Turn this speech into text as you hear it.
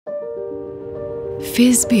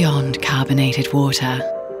Fizz beyond carbonated water.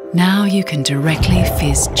 Now you can directly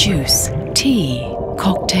fizz juice, tea,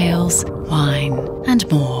 cocktails, wine, and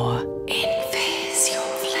more. InFizz your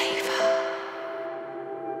flavour.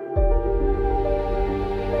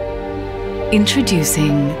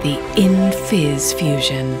 Introducing the InFizz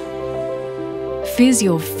Fusion. Fizz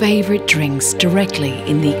your favourite drinks directly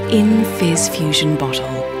in the InFizz Fusion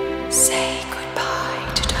bottle. Say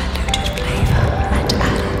goodbye to diluted flavour and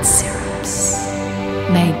added syrups.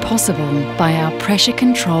 Made possible by our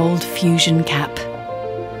pressure-controlled FusionCap.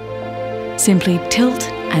 Simply tilt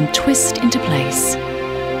and twist into place.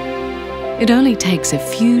 It only takes a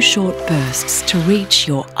few short bursts to reach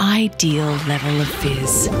your ideal level of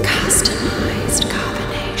fizz. Customised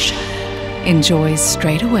carbonation. Enjoy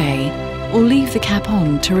straight away or leave the cap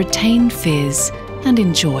on to retain fizz and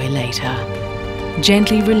enjoy later.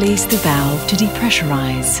 Gently release the valve to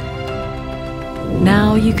depressurize.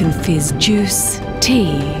 Now you can fizz juice,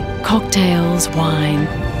 tea, cocktails, wine,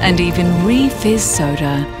 and even re-fizz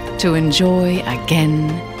soda to enjoy again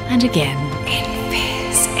and again.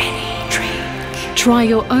 InFizz any drink. Try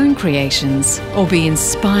your own creations or be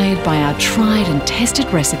inspired by our tried and tested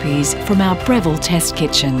recipes from our Breville test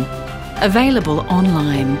kitchen. Available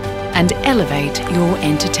online, and elevate your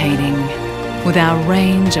entertaining. With our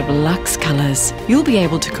range of luxe colours, you'll be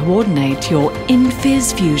able to coordinate your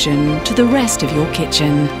InFizz Fusion to the rest of your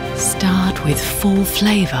kitchen. Start with full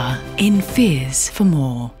flavour. InFizz for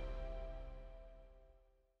more.